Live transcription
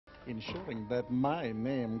ensuring that my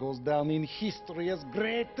name goes down in history as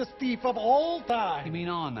greatest thief of all time. You mean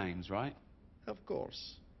our names, right? Of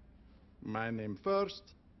course. My name first,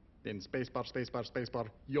 then spacebar, spacebar, spacebar,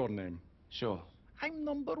 your name. Sure. I'm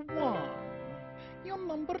number one. You're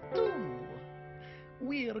number two.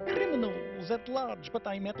 We're criminals at large, but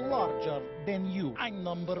I'm at larger than you. I'm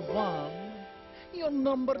number one. You're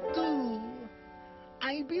number two.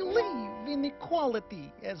 I believe in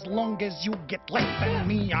equality as long as you get less than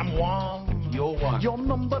me. I'm one. You're one. You're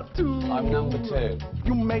number two. I'm number two.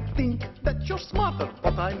 You may think that you're smarter,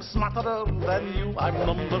 but I'm smarter than you. I'm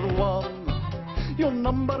number one. You're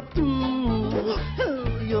number two.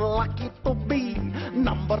 You're lucky to be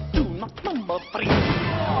number two, not number three.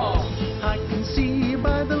 I can see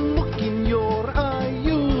by the look in your eye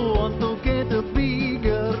you want to get a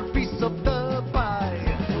bigger piece of the pie.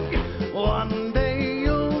 One day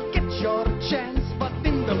you'll get your chance, but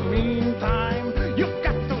in the meantime you've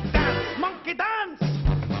got to dance, monkey dance.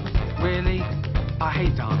 Really? I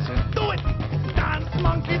hate dancing. Do it! Dance,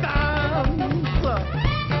 monkey dance!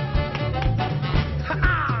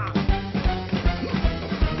 Ha-ha!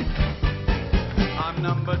 I'm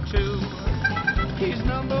number two. He's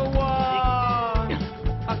number one.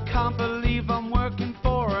 I can't believe I'm working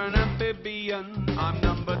for an amphibian. I'm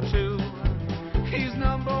number two. He's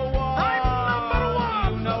number one. I'm number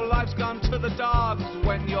one. You know life's gone to the dogs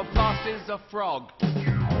when your boss is a frog.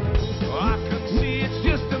 I can see it's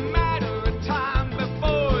just a matter of time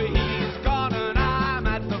before he's gone and I'm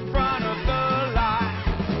at the front of the line.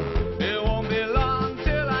 It won't be long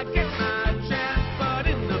till I get my chance, but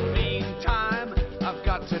in the meantime, I've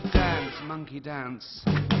got to dance, monkey dance.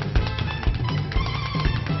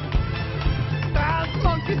 Dance,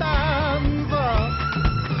 monkey dance!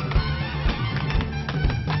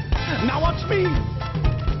 Now watch me!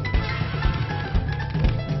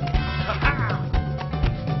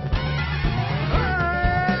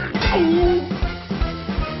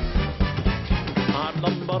 I'm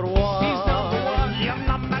number one. He's number one. You're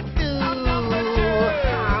number two. I'm number two.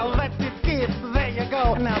 Ah, that's it, kids. There you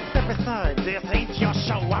go. Now step aside. This ain't your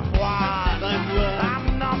show. I'm one.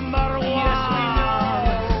 I'm number one. Yes, we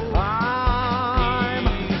know. I'm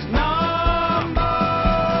He's number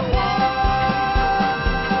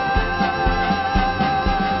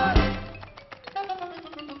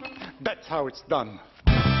one. That's how it's done.